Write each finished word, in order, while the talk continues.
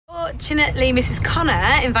Unfortunately, Mrs.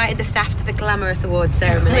 Connor invited the staff to the glamorous awards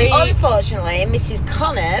ceremony. Unfortunately, Mrs.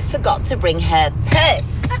 Connor forgot to bring her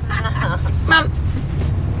purse. Mum.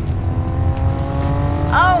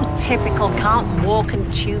 Oh, typical. Can't walk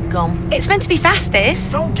and chew gum. It's meant to be fast,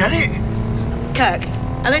 this. Don't get it. Kirk,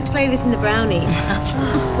 I learned to play this in the brownies.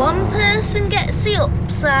 One person gets the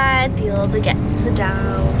upside, the other gets the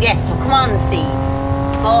down. Yes, so come on, Steve.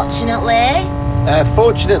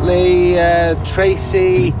 Fortunately,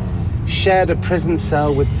 Tracy shared a prison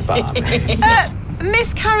cell with the barman.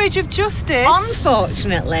 Miscarriage of justice.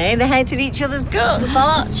 Unfortunately, they hated each other's guts.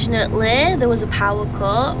 Fortunately, there was a power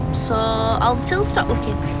cut, so I'll still stop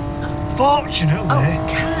looking. Fortunately.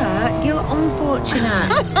 Kurt, you're unfortunate.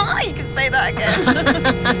 You can say that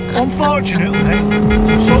again. Unfortunately,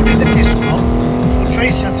 so did the disco. So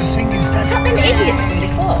Tracy had to sing instead. Has that been idiots from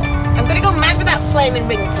before? I'm gonna go mad with that flaming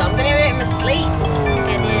ringtone. I'm gonna hear it in my sleep.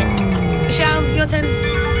 Get it? Michelle, your turn.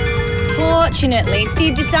 Fortunately,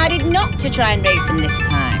 Steve decided not to try and race them this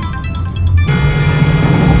time.